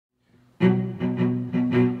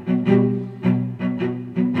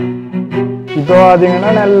இப்போ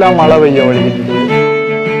பார்த்தீங்கன்னா நல்லா மழை பெய்ய வலிக்கிட்டு.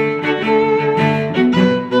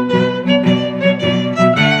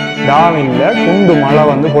 டாவின்ல குண்டு மழை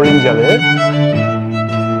வந்து பொழிஞ்சது.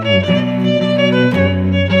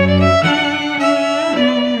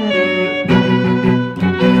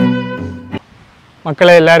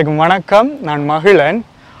 மக்களே எல்லாருக்கும் வணக்கம். நான் மகிழன்.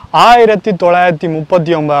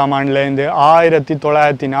 1939ஆம் ஆண்டுலேருந்து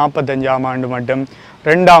 1945ஆம் ஆண்டு மட்டும்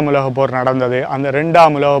 2ஆம் உலகப் போர் நடந்தது. அந்த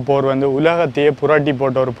 2ஆம் உலகப் போர் வந்து உலகத்தையே புரட்டி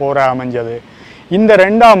போட்ட ஒரு போராக அமைஞ்சது. இந்த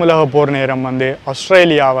 2ஆம் உலகப் போர் நேரம் வந்து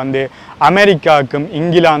ஆஸ்திரேலியா வந்து அமெரிக்காவுக்கும்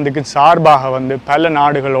இங்கிலாந்துக்கும் சார்பாக வந்து பல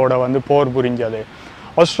நாடுகளோட வந்து போர் புரிஞ்சது.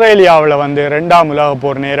 ஆஸ்திரேலியாவில் வந்து 2ஆம் உலகப்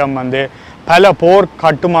போர் நேரம் வந்து பல போர்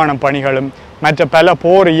கட்டுமான பணிகளும் மற்ற பல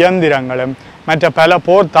போர் இயந்திரங்களும் மற்ற பல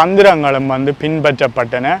போர் தந்திரங்களும் வந்து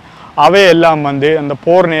பின்பற்றப்பட்டன. அவையெல்லாம் வந்து அந்த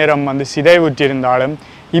போர் நேரம் வந்து சிதைவுற்றிருந்தாலும்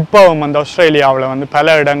இப்போவும் வந்து ஆஸ்திரேலியாவில் வந்து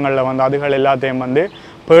பல இடங்களில் வந்து அதுகள் எல்லாத்தையும் வந்து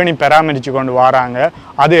பேணி பராமரித்து கொண்டு வராங்க.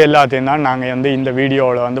 அது எல்லாத்தையும் தான் நாங்கள் வந்து இந்த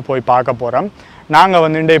வீடியோவில் வந்து போய் பார்க்க போகிறோம். நாங்கள்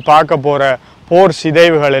வந்து இன்றைக்கு பார்க்க போகிற போர்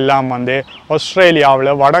சிதைவுகள் எல்லாம் வந்து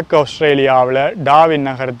ஆஸ்திரேலியாவில் வடக்கு ஆஸ்திரேலியாவில் டாவின்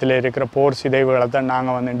நகரத்தில் இருக்கிற போர் சிதைவுகளை தான்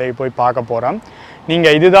நாங்கள் வந்து இன்றைக்கு போய் பார்க்க போகிறோம்.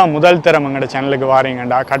 நீங்கள் இதுதான் முதல் தரம் எங்களோட சேனலுக்கு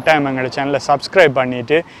வாரீங்கண்டா கட்டாயம் எங்களோட சேனலை சப்ஸ்கிரைப்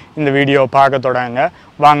பண்ணிவிட்டு இந்த வீடியோவை பார்க்க தொடங்க.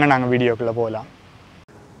 வாங்க நாங்கள் வீடியோக்குள்ளே போகலாம்.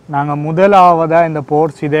 நாங்கள் முதலாவதாக இந்த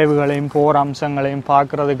போர் சிதைவுகளையும் போர் அம்சங்களையும்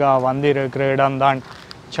பார்க்குறதுக்காக வந்து இருக்கிற இடம்தான்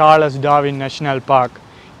சார்லஸ் டார்வின் நேஷனல் பார்க்.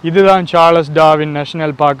 இதுதான் சார்லஸ் டார்வின்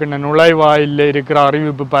நேஷனல் பார்க்குன்ற நுழைவாயிலில் இருக்கிற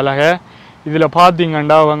அறிவிப்பு பலகை. இதில்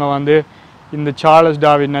பார்த்தீங்கன்னா அவங்க வந்து இந்த சார்லஸ்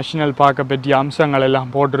டார்வின் நேஷனல் பார்க்கை பற்றிய அம்சங்கள்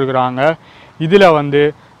எல்லாம் போட்டிருக்கிறாங்க. இதில் வந்து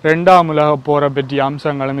 2ஆம் உலகப் போரை பற்றிய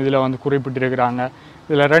அம்சங்களும் இதில் வந்து குறிப்பிட்டிருக்கிறாங்க.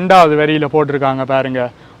 இதில் 2வது வரியில் போட்டிருக்காங்க பாருங்க,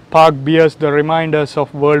 Park bears the reminders of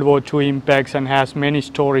World War II impacts and has many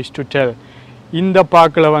stories to tell. இந்த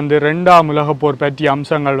பார்க்கில் வந்து 2ஆம் உலகப் போர் பற்றிய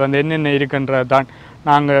அம்சங்கள் வந்து என்னென்ன இருக்குன்றது தான்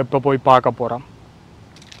நாங்கள் இப்போ போய் பார்க்க போகிறோம்.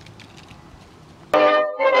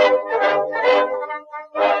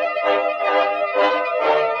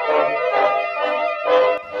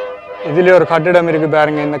 இதில் ஒரு கட்டிடம் இருக்குது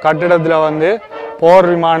பாருங்க. இந்த கட்டிடத்தில் வந்து போர்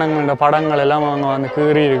விமானங்களோட படங்கள் எல்லாம் அவங்க வந்து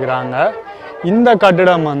கீறி இருக்கிறாங்க. இந்த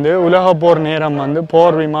கட்டிடம் வந்து உலகப் போர் நேரம் வந்து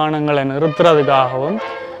போர் விமானங்களை நிறுத்துறதுக்காகவும்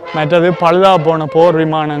மற்றது பழுதா போன போர்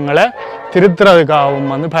விமானங்களை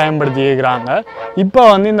திருத்துறதுக்காகவும் வந்து பயன்படுத்தி இருக்கிறாங்க. இப்போ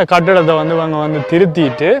வந்து இந்த கட்டிடத்தை வந்து இவங்க வந்து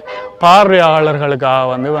திருத்திட்டு பார்வையாளர்களுக்காக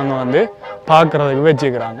வந்து இவங்க வந்து பார்க்குறதுக்கு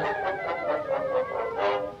வச்சுக்கிறாங்க.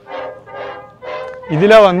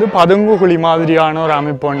 இதில் வந்து பதுங்கு குழி மாதிரியான ஒரு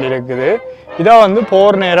அமைப்பு ஒன்று இருக்குது. இதை வந்து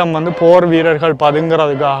போர் நேரம் வந்து போர் வீரர்கள்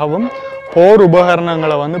பதுங்கிறதுக்காகவும் போர்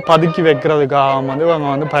உபகரணங்களை வந்து பதுக்கி வைக்கிறதுக்காகவும் வந்து இவங்க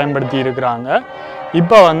வந்து பயன்படுத்தி இருக்கிறாங்க.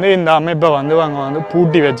 இப்போ வந்து இந்த அமைப்பை வந்து இவங்க வந்து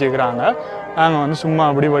பூட்டி வச்சுக்கிறாங்க. நாங்கள் வந்து சும்மா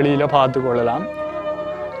அப்படி வழியில் பார்த்து கொள்ளலாம்.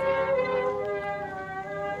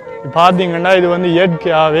 பார்த்தீங்கன்னா இது வந்து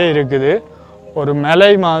இயற்கையாகவே இருக்குது. ஒரு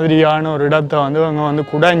மலை மாதிரியான ஒரு இடத்தை வந்து இவங்க வந்து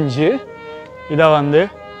குடைஞ்சி இதை வந்து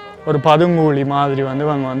ஒரு பதுங்குழி மாதிரி வந்து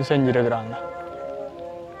இவங்க வந்து செஞ்சுருக்கிறாங்க.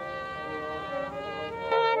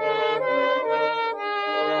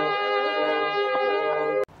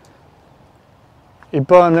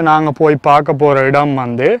 இப்போ வந்து நாங்கள் போய் பார்க்க போகிற இடம்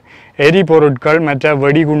வந்து எரிபொருட்கள் மற்ற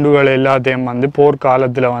வெடிகுண்டுகள் எல்லாத்தையும் வந்து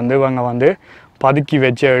போர்க்காலத்தில் வந்து இவங்க வந்து பதுக்கி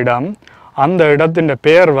வச்ச இடம். அந்த இடத்தின்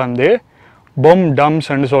பேர் வந்து பொம்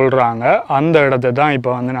டம்ஸ்ன்னு சொல்கிறாங்க. அந்த இடத்த தான்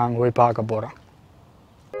இப்போ வந்து நாங்கள் போய் பார்க்க போகிறோம்.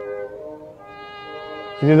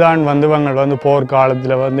 இதுதான் வந்து இவங்க வந்து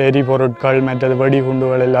போர்க்காலத்தில் வந்து எரிபொருட்கள் மற்றது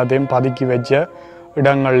வெடிகுண்டுகள் எல்லாத்தையும் பதுக்கி வச்ச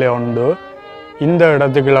இடங்கள்ல உண்டு. இந்த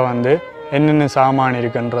இடத்துக்குள்ள வந்து என்னென்ன சாமான்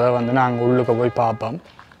இருக்குன்றதை வந்து நாங்கள் உள்ளுக்க போய் பார்ப்போம்.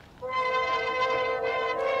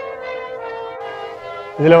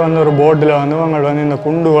 இதில் வந்து ஒரு போட்டில் வந்து இவங்க வந்து இந்த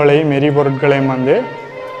குண்டுகளையும் எரிபொருட்களையும் வந்து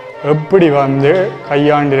எப்படி வந்து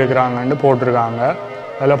கையாண்டு இருக்கிறாங்கன்னு போட்டிருக்காங்க.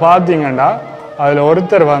 அதில் பார்த்தீங்கன்னா அதில்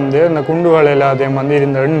ஒருத்தர் வந்து இந்த குண்டுகள் எல்லாத்தையும் வந்து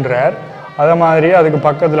இருந்துன்றார். அதே மாதிரி அதுக்கு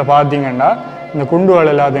பக்கத்தில் பார்த்தீங்கன்னா இந்த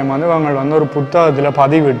குண்டுகள் எல்லாத்தையும் வந்து இவங்க வந்து ஒரு புத்தகத்தில்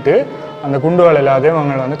பதிவிட்டு அந்த குண்டுகள் எல்லாத்தையும்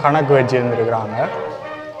இவங்க வந்து கணக்கு வச்சு இருந்துருக்கிறாங்க.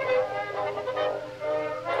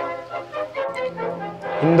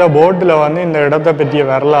 இந்த போட்டில் வந்து இந்த இடத்தை பற்றிய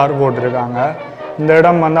வரலாறு போட்டிருக்காங்க. இந்த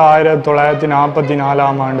இடம் வந்து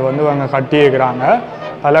 1944ஆம் ஆண்டு வந்து இவங்க கட்டியிருக்கிறாங்க.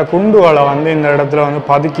 பல குண்டுகளை வந்து இந்த இடத்துல வந்து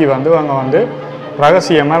பதுக்கி வந்து இவங்க வந்து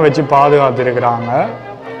ரகசியமாக வச்சு பாதுகாத்துருக்கிறாங்க.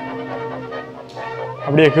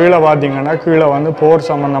 அப்படியே கீழே பார்த்தீங்கன்னா கீழே வந்து போர்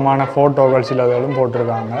சம்பந்தமான ஃபோட்டோக்கள் சிலதும்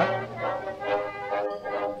போட்டிருக்காங்க.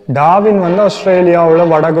 டார்வின் வந்து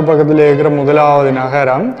ஆஸ்திரேலியாவில் வடக்கு பக்கத்தில் இருக்கிற முதலாவது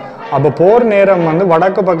நகரம். அப்போ போர் நேரம் வந்து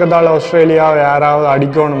வடக்கு பக்கத்தால் ஆஸ்திரேலியாவை யாராவது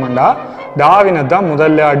அடிக்கணுமெண்டா டார்வினை தான்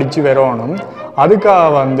முதல்ல அடித்து வரணும். அதுக்காக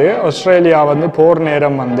வந்து ஆஸ்திரேலியா வந்து போர்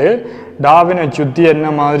நேரம் வந்து டார்வினை சுற்றி என்ன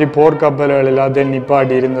மாதிரி போர்க்கப்பல்கள் எல்லாத்தையும்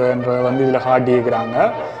நிப்பாட்டி இருந்ததுன்றதை வந்து இதில் காட்டியிருக்கிறாங்க.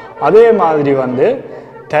 அதே மாதிரி வந்து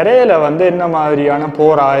தரையில் வந்து என்ன மாதிரியான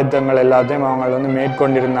போர் ஆயத்தங்கள் எல்லாத்தையும் அவங்க வந்து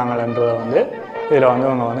மேற்கொண்டிருந்தாங்கன்றதை வந்து இதில் வந்து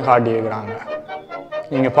அவங்க வந்து காட்டியிருக்கிறாங்க.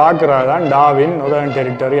 நீங்கள் பார்க்குறது தான் டார்வின் நொதர்ன்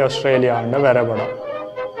டெரிட்டரி ஆஸ்திரேலியான்ற வரைபடம்.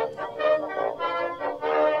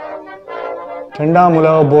 2ஆம்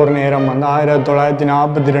உலகப் போர் நேரம் வந்து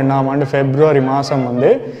 1942ஆம் ஆண்டு பிப்ரவரி மாதம் வந்து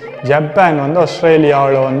ஜப்பான் வந்து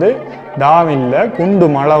ஆஸ்திரேலியாவில் வந்து டார்வினில் குண்டு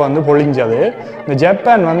மழை வந்து பொழிஞ்சது. இந்த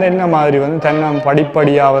ஜப்பான் வந்து என்ன மாதிரி வந்து தன்னை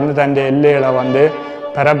படிப்படியாக வந்து தன் எல்லைகளை வந்து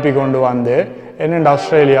பரப்பி கொண்டு வந்து என்னென்ன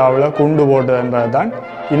ஆஸ்திரேலியாவில் குண்டு போட்டதுன்றது தான்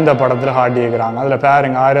இந்த படத்தில் காட்டியிருக்கிறாங்க. அதில்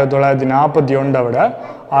பாருங்க 1941 விட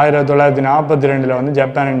 1942 வந்து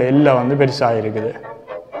ஜப்பான் எல்லை வந்து பெருசாக இருக்குது.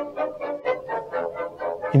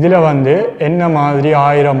 இதில் வந்து என்ன மாதிரி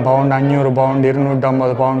 1000 பவுண்ட் 500 பவுண்ட்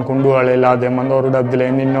 250 பவுண்ட் குண்டுகள் எல்லாத்தையும் வந்து ஒரு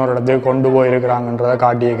இடத்துலேருந்து இன்னொரு இடத்துக்கு கொண்டு போயிருக்கிறாங்கன்றதை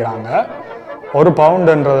காட்டியிருக்கிறாங்க. ஒரு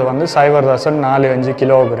பவுண்டுன்றது வந்து 0.45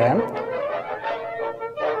 கிலோகிராம்.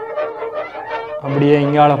 அப்படியே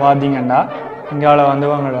இங்கால பார்த்தீங்கன்னா இங்கால வந்து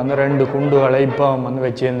அவங்க வந்து 2 குண்டுகளை இப்போ வந்து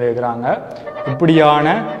வச்சுருந்துருக்கிறாங்க.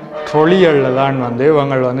 இப்படியான ட்ரொலிகளில் தான் வந்து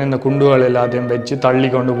இவங்க வந்து இந்த குண்டுகள் எல்லாத்தையும் வச்சு தள்ளி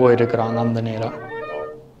கொண்டு போயிருக்கிறாங்க. அந்த நேரம்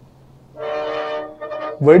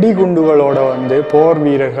வெடிகுண்டுகளோட வந்து போர்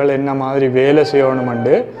வீரர்கள் என்ன மாதிரி வேலை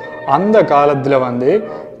செய்யணுமெண்டு அந்த காலத்தில் வந்து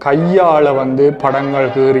கையால் வந்து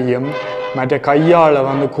படங்கள் கீறியும் மற்ற கையால்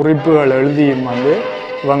வந்து குறிப்புகள் எழுதியும் வந்து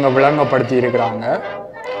இவங்க விளங்கப்படுத்தி இருக்கிறாங்க.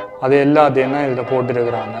 அது எல்லாத்தையும் தான் இதில்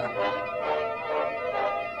போட்டிருக்கிறாங்க.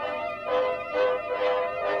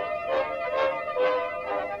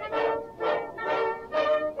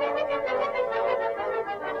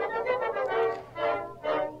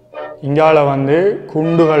 இங்கால வந்து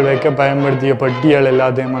குண்டுகள் வைக்க பயன்படுத்திய பட்டியல்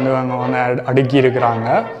எல்லாத்தையும் வந்து அவங்க வந்து அடுக்கி இருக்கிறாங்க.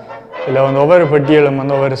 இதில் வந்து ஒவ்வொரு பட்டியலும்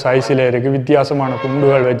வந்து ஒவ்வொரு சைஸில் இருக்குது. வித்தியாசமான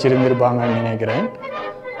குண்டுகள் வச்சுருந்துருப்பாங்கன்னு நினைக்கிறேன்.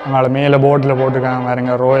 அதனால் மேலே போட்டில் போட்டிருக்காங்க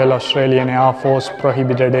பாருங்க, Royal Australian air force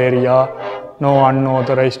prohibited area, no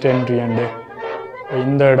unauthorised entry and.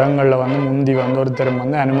 இந்த இடங்களில் வந்து முந்தி வந்து ஒருத்தர்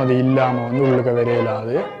வந்து அனுமதி இல்லாமல் வந்து உள்ளுக்க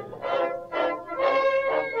வரையிலாது.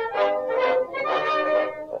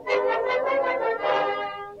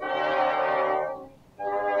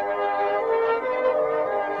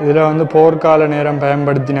 இதில் வந்து போர்க்கால நேரம்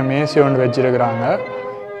பயன்படுத்தின மேசை ஒன்று வச்சுருக்கிறாங்க.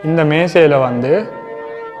 இந்த மேசையில் வந்து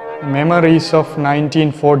மெமரிஸ் ஆஃப்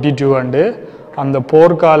 1942 அண்டு அந்த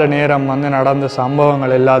போர்க்கால நேரம் வந்து நடந்த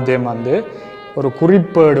சம்பவங்கள் எல்லாத்தையும் வந்து ஒரு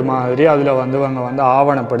குறிப்பேடு மாதிரி அதில் வந்து அவங்க வந்து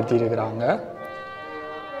ஆவணப்படுத்தி இருக்கிறாங்க.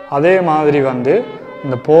 அதே மாதிரி வந்து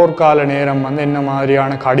இந்த போர்க்கால நேரம் வந்து என்ன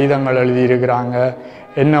மாதிரியான கடிதங்கள் எழுதியிருக்கிறாங்க,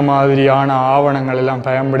 என்ன மாதிரியான ஆவணங்கள் எல்லாம்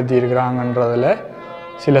பயன்படுத்தி இருக்கிறாங்கன்றதில்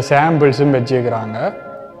சில சாம்பிள்ஸும் வச்சுருக்கிறாங்க.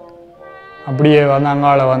 அப்படியே வந்து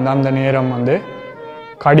அங்கால வந்து அந்த நேரம் வந்து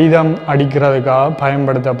கடிதம் அடிக்கிறதுக்காக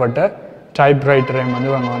பயன்படுத்தப்பட்ட டைப்ரைட்டரையும் வந்து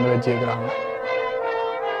அவங்க வந்து வச்சுருக்கிறாங்க.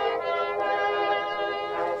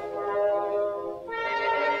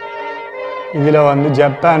 இதில் வந்து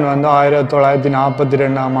ஜப்பான் வந்து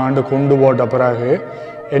 1942ஆம் ஆண்டு குண்டு போட்ட பிறகு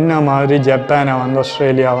என்ன மாதிரி ஜப்பானை வந்து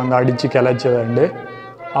ஆஸ்திரேலியா வந்து அடித்து கிளச்சதுண்டு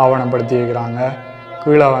ஆவணப்படுத்தி இருக்கிறாங்க.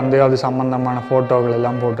 கீழே வந்து அது சம்பந்தமான ஃபோட்டோக்கள்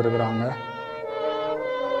எல்லாம் போட்டிருக்கிறாங்க.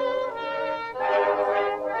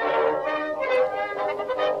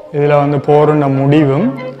 இதில் வந்து போருண்ட முடிவும்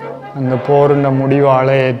அந்த போருண்ட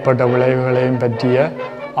முடிவால் ஏற்பட்ட விளைவுகளையும் பற்றிய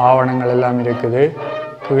ஆவணங்கள் எல்லாம் இருக்குது.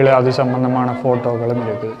 கீழே அது சம்பந்தமான ஃபோட்டோக்களும்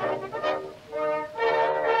இருக்குது.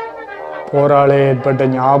 போரால் ஏற்பட்ட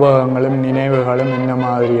ஞாபகங்களும் நினைவுகளும் என்ன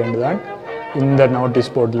மாதிரி என்று தான் இந்த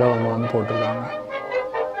நோட்டீஸ் போர்டில் அவங்க வந்து போட்டிருக்காங்க.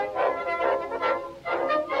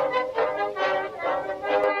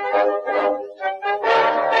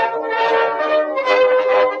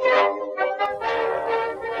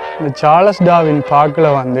 இந்த சார்லஸ் டார்வின்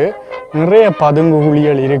பார்க்கில் வந்து நிறைய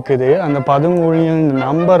பதுங்குகுழிகள் இருக்குது. அந்த பதுங்குகுழிகள்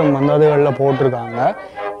நம்பரும் வந்து அதுகளில் போட்டிருக்காங்க.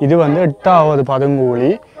 இது வந்து 8வது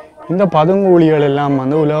பதுங்குகுழி. இந்த பதுங்குகுழிகள் எல்லாம்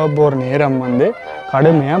வந்து உலகப்போர் நேரம் வந்து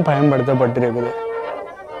கடுமையாக பயன்படுத்தப்பட்டிருக்குது.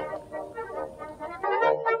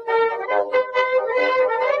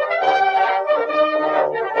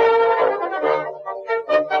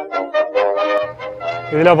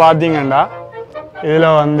 இதில் பார்த்தீங்கன்னா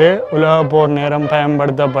இதில் வந்து உலகப்போர் நேரம்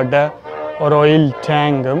பயன்படுத்தப்பட்ட ஒரு ஆயில்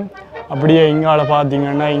டேங்கும், அப்படியே இங்கால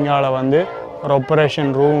பார்த்தீங்கன்னா இங்கால வந்து ஒரு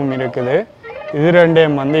ஆப்ரேஷன் ரூமும் இருக்குது. இது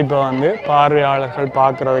ரெண்டையும் வந்து இப்போ வந்து பார்வையாளர்கள்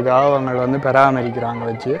பார்க்குறதுக்காக அவங்க வந்து பராமரிக்கிறாங்க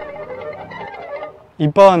வச்சு.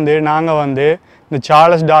 இப்போ வந்து நாங்கள் வந்து இந்த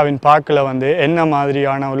சார்லஸ் டார்வின் பார்க்கில் வந்து என்ன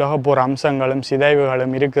மாதிரியான உலகப்போர் அம்சங்களும்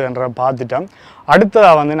சிதைவுகளும் இருக்குதுன்ற பார்த்துட்டோம்.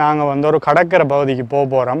 அடுத்ததாக வந்து நாங்கள் வந்து ஒரு கடற்கரை பகுதிக்கு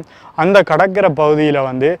போகிறோம். அந்த கடற்கரை பகுதியில்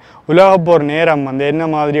வந்து உலகப்போர் நேரம் வந்து என்ன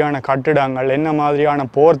மாதிரியான கட்டிடங்கள், என்ன மாதிரியான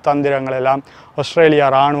போர் தந்திரங்கள் எல்லாம் ஆஸ்திரேலியா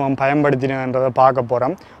இராணுவம் பயன்படுத்தினதுன்றதை பார்க்க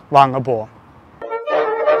போகிறோம். வாங்க போவோம்.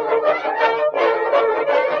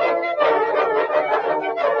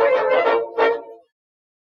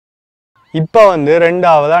 இப்போ வந்து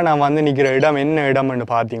ரெண்டாவதாக நான் வந்து நிற்கிற இடம் என்ன இடம்னு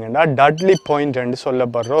பார்த்தீங்கன்னா டட்லி பாயிண்ட்னு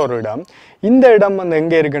சொல்லப்படுற ஒரு இடம். இந்த இடம் வந்து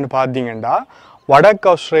எங்கே இருக்குன்னு பார்த்தீங்கன்னா வடக்கு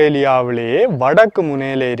ஆஸ்திரேலியாவிலேயே வடக்கு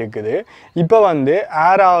முனையில் இருக்குது. இப்போ வந்து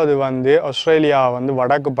யாராவது வந்து ஆஸ்திரேலியாவை வந்து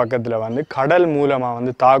வடக்கு பக்கத்தில் வந்து கடல் மூலமாக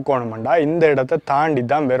வந்து தாக்கணுமெண்டா இந்த இடத்த தாண்டி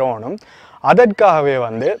தான் வரணும். அதற்காகவே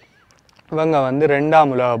வந்து இவங்க வந்து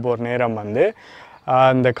 2ஆம் உலகப் போர் நேரம் வந்து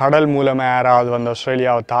இந்த கடல் மூலமாக யாராவது வந்து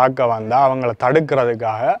ஆஸ்திரேலியாவை தாக்க வந்தால் அவங்கள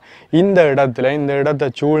தடுக்கிறதுக்காக இந்த இடத்தை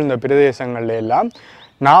சூழ்ந்த பிரதேசங்கள்ல எல்லாம்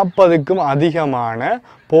 40க்கும் அதிகமான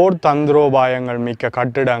போர் தந்திரோபாயங்கள் மிக்க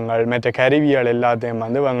கட்டிடங்கள் மற்ற கருவிகள் எல்லாத்தையும்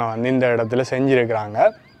வந்து இவங்க வந்து இந்த இடத்துல செஞ்சுருக்கிறாங்க.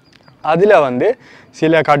 அதில் வந்து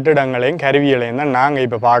சில கட்டிடங்களையும் கருவிகளையும் தான் நாங்கள்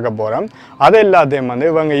இப்போ பார்க்க போகிறோம். அது எல்லாத்தையும் வந்து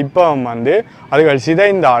இவங்க இப்போ வந்து அதுகள்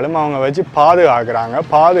சிதைந்தாலும் அவங்க வச்சு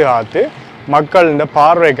பாதுகாத்து மக்களின்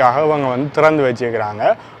பார்வைக்காக இவங்க வந்து திறந்து வச்சுக்கிறாங்க.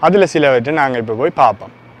 அதில் சிலவற்றை நாங்கள் இப்போ போய்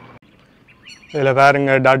பார்ப்போம். இதில்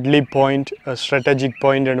பாருங்க டட்லி பாயிண்ட் ஸ்ட்ராட்டஜிக்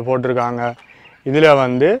பாயிண்ட்னு போட்டிருக்காங்க. இதில்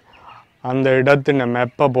வந்து அந்த இடத்தின்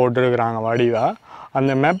மெப்பை போட்டிருக்கிறாங்க வடிவாக.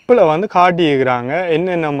 அந்த மெப்பில் வந்து காட்டியிருக்கிறாங்க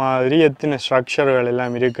என்னென்ன மாதிரி எத்தனை ஸ்ட்ரக்சர்கள்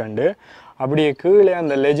எல்லாம் இருக்குண்டு. அப்படியே கீழே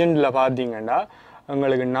அந்த லெஜெண்டில் பார்த்தீங்கன்னா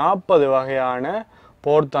உங்களுக்கு 40 வகையான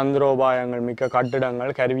போர் தந்திரோபாயங்கள் மிக்க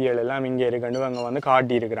கட்டிடங்கள் கருவிகள் எல்லாம் இங்கே இருக்குன்னு அவங்க வந்து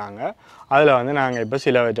காட்டியிருக்கிறாங்க. அதில் வந்து நாங்கள் இப்போ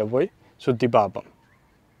சிலவற்றை போய் சுற்றி பார்ப்போம்.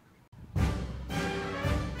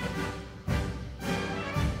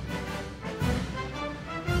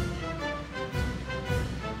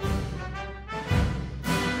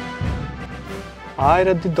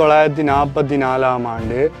 ஆயிரத்தி 1944ஆம்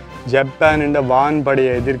ஆண்டு ஜப்பானின்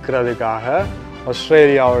வான்படையை எதிர்க்கிறதுக்காக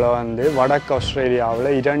ஆஸ்திரேலியாவில் வந்து வடக்கு ஆஸ்திரேலியாவில்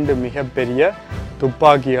 2 மிகப்பெரிய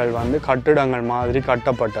துப்பாக்கிகள் வந்து கட்டிடங்கள் மாதிரி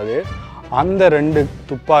கட்டப்பட்டது. அந்த 2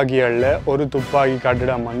 துப்பாக்கிகளில் ஒரு துப்பாக்கி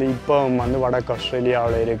கட்டிடம் வந்து இப்போவும் வந்து வடக்கு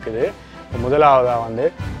ஆஸ்திரேலியாவில் இருக்குது. முதலாவதாக வந்து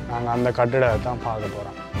நாங்கள் அந்த கட்டிடத்தை தான் பார்க்க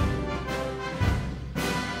போகிறோம்.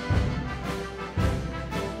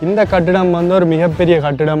 இந்த கட்டிடம் வந்து ஒரு மிகப்பெரிய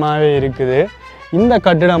கட்டிடமாகவே இருக்குது. இந்த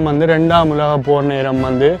கட்டிடம் வந்து 2ஆம் உலகப் போர் நேரம்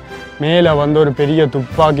வந்து மேலே வந்து ஒரு பெரிய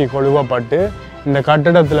துப்பாக்கி கொழுவப்பட்டு இந்த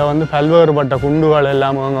கட்டிடத்தில் வந்து பல்வேறுபட்ட குண்டுகள்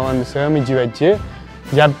எல்லாம் அவங்க வந்து சேமித்து வச்சு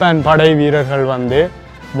ஜப்பான் படை வீரர்கள் வந்து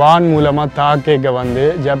வான் மூலமாக தாக்க வந்து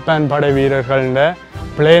ஜப்பான் படை வீரர்களோட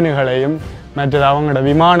பிளேனுகளையும் மற்றது அவங்களோட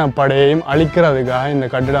விமானப்படையையும் அழிக்கிறதுக்காக இந்த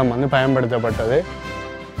கட்டிடம் வந்து பயன்படுத்தப்பட்டது.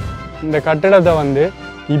 இந்த கட்டிடத்தை வந்து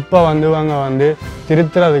இப்போ வந்து இவங்க வந்து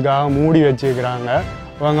திருத்துறதுக்காக மூடி வச்சுக்கிறாங்க.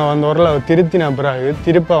 இவங்க வந்து ஓரளவு திருத்தின பிறகு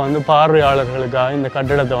திருப்ப வந்து பார்வையாளர்களுக்காக இந்த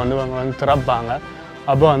கட்டிடத்தை வந்து இவங்க வந்து திறப்பாங்க.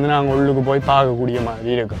 அப்போ வந்து நாங்கள் உள்ளுக்கு போய் பார்க்கக்கூடிய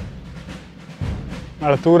மாதிரி இருக்கும்.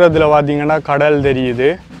 அதில் தூரத்தில் பார்த்திங்கன்னா கடல் தெரியுது.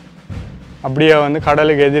 அப்படியே வந்து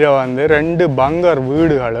கடலுக்கு எதிராக வந்து 2 பங்கர்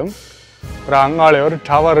வீடுகளும் ஒரு அங்காலே ஒரு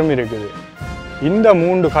டவரும் இருக்குது. இந்த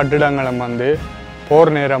 3 கட்டிடங்களும் வந்து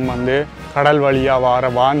போர் நேரம் வந்து கடல் வழியாக வர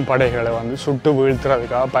வான்படைகளை வந்து சுட்டு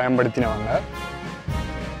வீழ்த்துறதுக்காக பயன்படுத்தினவங்க.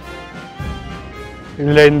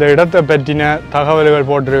 இதில் இந்த இடத்தை பற்றின தகவல்கள்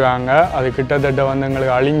போட்டிருக்காங்க. அது கிட்டத்தட்ட வந்து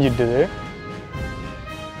எங்களுக்கு அழிஞ்சிட்டுது.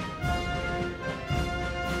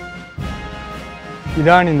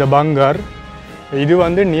 இதான் இந்த பங்கர். இது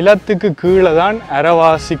வந்து நிலத்துக்கு கீழே தான்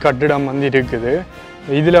அரைவாசி கட்டிடம் வந்து இருக்குது.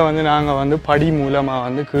 இதில் வந்து நாங்கள் வந்து படி மூலமாக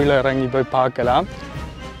வந்து கீழே இறங்கி போய் பார்க்கலாம்.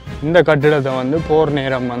 இந்த கட்டிடத்தை வந்து போர்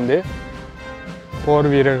நேரம் வந்து போர்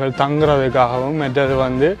வீரர்கள் தங்குறதுக்காகவும் மற்றது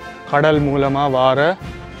வந்து கடல் மூலமாக வார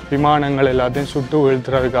விமானங்கள் எல்லாத்தையும் சுட்டு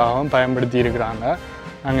வீழ்த்துறதுக்காகவும் பயன்படுத்தி இருக்கிறாங்க.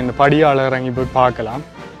 நாங்கள் இந்த படியால் இறங்கி போய் பார்க்கலாம்.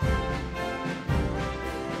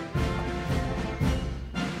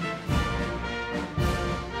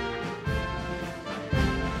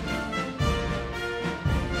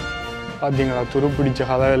 பார்த்தீங்களா, துருப்பிடிச்ச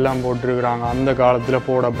கதை எல்லாம் போட்டிருக்கிறாங்க. அந்த காலத்தில்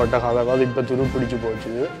போடப்பட்ட கதை அது இப்போ துருப்பிடிச்சு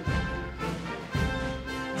போச்சுது.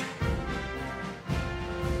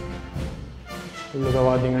 இதில்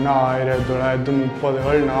பார்த்தீங்கன்னா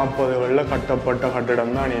 1930கள் 40களில் கட்டப்பட்ட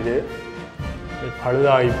கட்டிடம் தான் இது.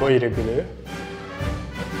 பழுதாகி போய் இருக்குது.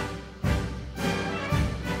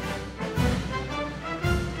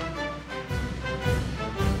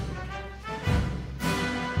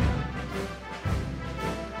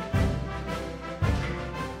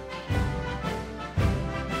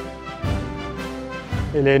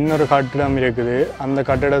 இதில் இன்னொரு கட்டிடம் இருக்குது. அந்த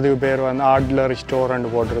கட்டிடத்துக்கு பேர் வந்து ஆட்லர் ஸ்டோர்ன்னு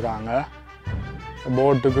போட்டிருக்காங்க.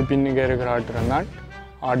 போட்டுக்கு பின்னுக்கு இருக்கிற கட்டிடம் தான்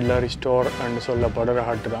ஆட்லர் ஸ்டோர் என்று சொல்லப்படுற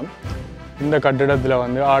கட்டிடம். இந்த கட்டிடத்தில்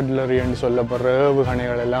வந்து ஆட்லரி என்று சொல்லப்படுற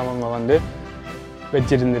ஏவுகணைகள் எல்லாம் அவங்க வந்து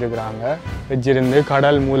வச்சிருந்து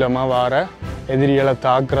கடல் மூலமாக வர எதிரிகளை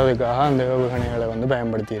தாக்குறதுக்காக அந்த ஏவுகணைகளை வந்து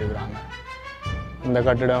பயன்படுத்தி இருக்கிறாங்க. இந்த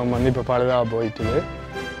கட்டிடம் வந்து இப்போ பழுதாக போயிட்டுது.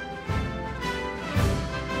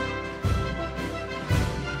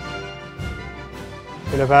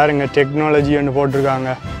 இதில் பாருங்க டெக்னாலஜி ஒன்று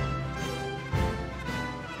போட்டிருக்காங்க.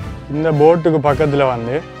 இந்த போட்டுக்கு பக்கத்தில்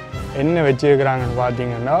வந்து என்ன வச்சுருக்கிறாங்கன்னு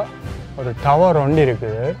பார்த்தீங்கன்னா ஒரு டவர் ஒன்று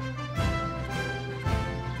இருக்குது.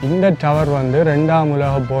 இந்த டவர் வந்து 2ஆம்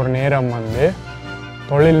உலகப் போர் நேரம் வந்து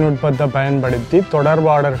தொழில்நுட்பத்தை பயன்படுத்தி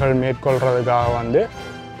தொடர்பாடல்கள் மேற்கொள்கிறதுக்காக வந்து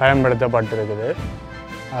பயன்படுத்தப்பட்டிருக்குது.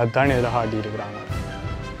 அதுதான் இதில் காட்டியிருக்கிறாங்க.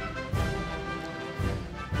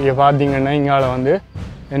 இங்கே பார்த்தீங்கன்னா இங்கால வந்து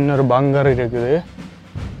இன்னொரு பங்கர் இருக்குது.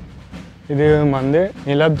 இது வந்து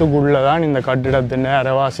நிலத்துக்குள்ளே தான் இந்த கட்டிடத்தின்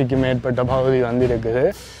அரைவாசிக்கு மேற்பட்ட பகுதி வந்து இருக்குது.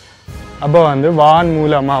 அப்போ வந்து வான்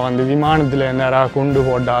மூலமாக வந்து விமானத்தில் யாராவது குண்டு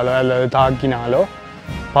போட்டாலோ அல்லது தாக்கினாலோ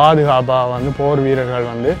பாதுகாப்பாக வந்து போர்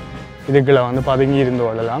வீரர்கள் வந்து இதுக்குள்ள வந்து பதுங்கி இருந்து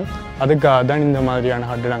கொள்ளலாம். அதுக்காக தான் இந்த மாதிரியான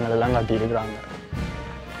கட்டிடங்கள் எல்லாம் கட்டியிருக்கிறாங்க.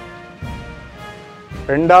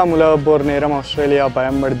 2ஆம் உலகப் போர் நேரம் ஆஸ்திரேலியா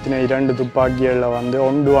பயன்படுத்தின 2 துப்பாக்கிகளில் வந்து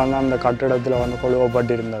ஒன்று வந்து அந்த கட்டிடத்தில் வந்து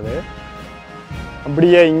கொழுவப்பட்டிருந்தது.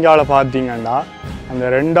 அப்படியே இங்கால பார்த்தீங்கன்னா அந்த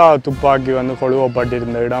 2ஆவது துப்பாக்கி வந்து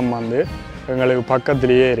கொழுவப்பட்டிருந்த இடம் வந்து எங்களுக்கு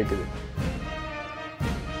பக்கத்திலேயே இருக்குது.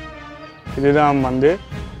 இதுதான் வந்து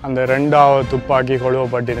அந்த 2ஆவது துப்பாக்கி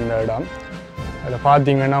கொழுவப்பட்டிருந்த இடம். அதில்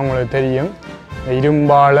பார்த்தீங்கன்னா உங்களுக்கு தெரியும்,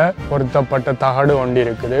 இரும்பால் பொருத்தப்பட்ட தகடு ஒன்று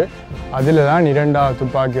இருக்குது. அதில் தான் 2ஆவது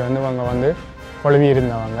துப்பாக்கி வந்து இவங்க வந்து கொழுவி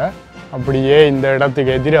இருந்தவங்க. அப்படியே இந்த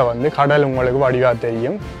இடத்துக்கு எதிராக வந்து கடல் உங்களுக்கு வடிவாக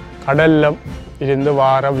தெரியும். கடலில் இருந்து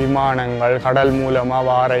வார விமானங்கள், கடல் மூலமாக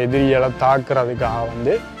வார எதிரிகளை தாக்குறதுக்காக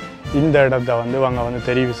வந்து இந்த இடத்த வந்து இவங்க வந்து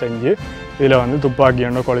தெரிவு செஞ்சு இதில் வந்து துப்பாக்கி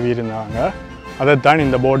ஒன்று கொழுவி இருந்தாங்க. அதைத்தான்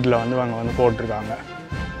இந்த போட்டில் வந்து இவங்க வந்து போட்டிருக்காங்க.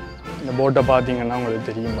 இந்த போட்டை பார்த்தீங்கன்னா உங்களுக்கு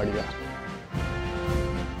தெரியும் வடிவாக.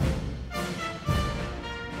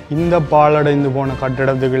 இந்த பாலடைந்து போன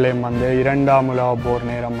கட்டிடத்துக்குள்ளேயும் வந்து 2ஆம் உலகப் போர்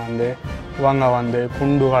நேரம் வந்து இவங்க வந்து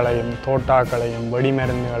குண்டுகளையும் தோட்டாக்களையும்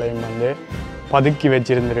வெடிமருந்துகளையும் வந்து பதுக்கி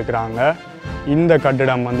வச்சிருந்துருக்கிறாங்க. இந்த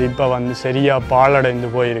கட்டிடம் வந்து இப்போ வந்து சரியாக பாலடைந்து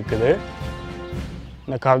போயிருக்குது.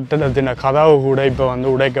 இந்த கட்டிடத்தின் கதவு கூட இப்போ வந்து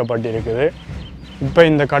உடைக்கப்பட்டிருக்குது. இப்போ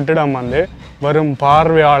இந்த கட்டிடம் வந்து வரும்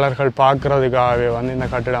பார்வையாளர்கள் பார்க்குறதுக்காகவே வந்து இந்த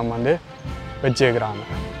கட்டிடம் வந்து வச்சுருக்கிறாங்க.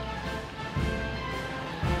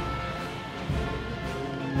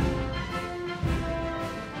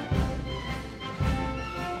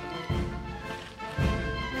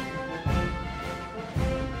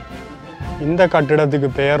 இந்த கட்டிடத்துக்கு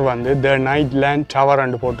பெயர் வந்து த நைட் லேண்ட் டவர்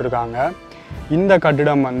என்று போட்டிருக்காங்க. இந்த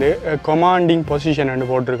கட்டிடம் வந்து கமாண்டிங் பொசிஷன் என்று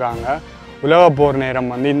போட்டிருக்காங்க. உலகப் போர் நேரம்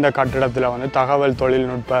வந்து இந்த கட்டிடத்தில் வந்து தகவல்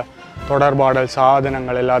தொழில்நுட்ப தொடர்பாடல்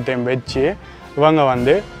சாதனங்கள் எல்லாத்தையும் வச்சு இவங்க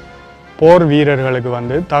வந்து போர் வீரர்களுக்கு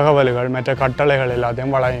வந்து தகவல்கள் மற்ற கட்டளைகள்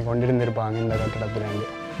எல்லாத்தையும் வழங்கி கொண்டிருந்திருப்பாங்க இந்த கட்டிடத்துலேருந்து.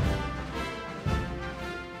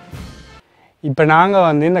 இப்போ நாங்கள்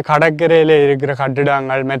வந்து இந்த கடற்கரையில் இருக்கிற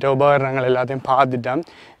கட்டிடங்கள் மற்ற உபகரணங்கள் எல்லாத்தையும் பார்த்துட்டோம்.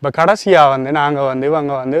 இப்போ கடைசியாக வந்து நாங்கள் வந்து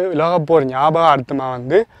இவங்க வந்து உலகப்போர் ஞாபகார்த்தமாக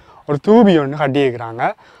வந்து ஒரு தூபி ஒன்று கட்டியிருக்கிறாங்க.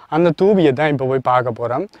 அந்த தூபியை தான் இப்போ போய் பார்க்க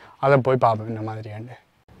போகிறோம். அதை போய் பார்ப்போம் இந்த மாதிரியாண்டு.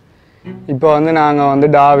 இப்போ வந்து நாங்கள் வந்து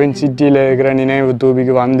டாவின் சிட்டியில் இருக்கிற நினைவு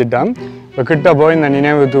தூபிக்கு வந்துட்டோம். இப்போ கிட்ட போய் இந்த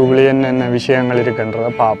நினைவு தூபில் என்னென்ன விஷயங்கள்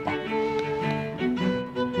இருக்குன்றதை பார்ப்போம்.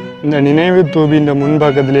 இந்த நினைவு தூபின்ற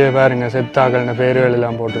முன்பக்கத்திலேயே பாருங்க செத்தாக்கள்ன பேர்கள்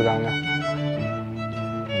எல்லாம் போட்டிருக்காங்க.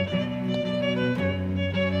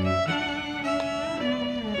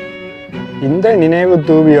 இந்த நினைவு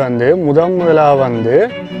தூபி வந்து முதலாக வந்து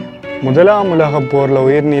 1ஆம் உலகப் போரில்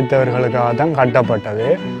உயிர் நீத்தவர்களுக்காக தான் கட்டப்பட்டது.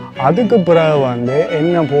 அதுக்கு பிறகு வந்து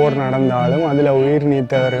என்ன போர் நடந்தாலும் அதில் உயிர்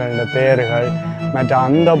நீத்தவர்களோட பெயர்கள் மற்ற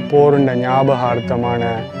அந்த போருண்ட ஞாபகார்த்தமான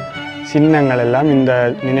சின்னங்கள் எல்லாம் இந்த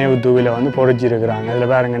நினைவு தூவியில் வந்து பொறிச்சிருக்கிறாங்க.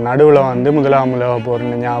 இதில் பாருங்க நடுவில் வந்து 1ஆம் உலகப்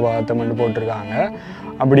போருண்ட ஞாபகார்த்தம் வந்து போட்டிருக்காங்க.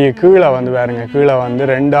 அப்படியே கீழே வந்து பாருங்க, கீழே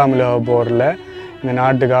வந்து 2ஆம் உலகப் போரில் இந்த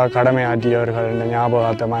நாட்டுக்காக கடமை ஆற்றியவர்கள் இந்த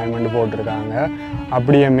ஞாபகார்த்தமாக வந்து போட்டிருக்காங்க.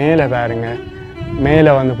 அப்படியே மேலே பாருங்க,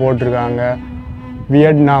 மேலே வந்து போட்டிருக்காங்க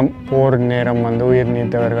வியட்நாம் போர் நேரம் வந்து உயிர்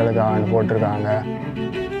நீத்தவர்களுக்காக போட்டிருக்காங்க.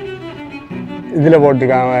 இதில்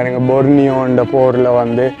போட்டிருக்காங்க பாருங்க பொர்னியோன்ற போரில்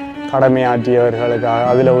வந்து கடமையாற்றியவர்களுக்காக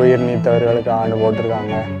அதில் உயிர் நீத்தவர்களுக்காக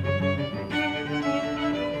போட்டிருக்காங்க.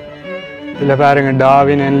 இதில் பாருங்க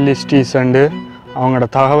டாவின் என்லிஸ்டீஸண்டு அவங்களோட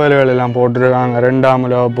தகவல்கள் எல்லாம் போட்டிருக்காங்க. 2ஆம்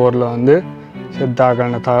உலகப் போரில் வந்து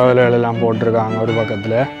செத்தாக்கள தகவல்கள் எல்லாம் போட்டிருக்காங்க ஒரு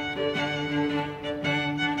பக்கத்தில்.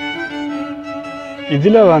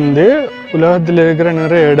 இதில் வந்து உலகத்தில் இருக்கிற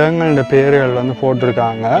நிறைய இடங்களோட பெயர்கள் வந்து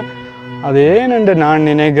போட்டிருக்காங்க. அது ஏனென்று நான்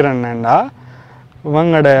நினைக்கிறேன்னா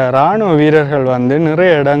இவங்களோட இராணுவ வீரர்கள் வந்து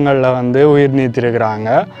நிறைய இடங்களில் வந்து உயிர் நீத்திருக்கிறாங்க.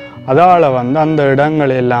 அதால் வந்து அந்த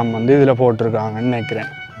இடங்கள் எல்லாம் வந்து இதில் போட்டிருக்காங்கன்னு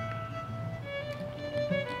நினைக்கிறேன்.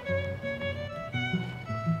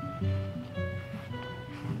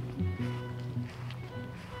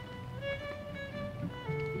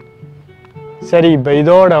 சரி, இப்போ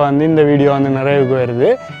இதோட வந்து இந்த வீடியோ வந்து நிறைவுக்கு வருது.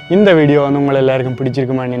 இந்த வீடியோ வந்து உங்களை எல்லாருக்கும்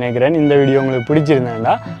பிடிச்சிருக்குமான்னு நினைக்கிறேன். இந்த வீடியோ உங்களுக்கு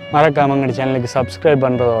பிடிச்சிருந்தேன்டா மறக்காம எங்கள் சேனலுக்கு சப்ஸ்கிரைப்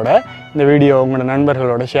பண்ணுறதோட இந்த வீடியோ உங்களோட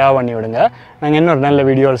நண்பர்களோட ஷேர் பண்ணி விடுங்க. நாங்கள் இன்னொரு நல்ல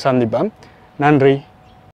வீடியோவில் சந்திப்போம். நன்றி.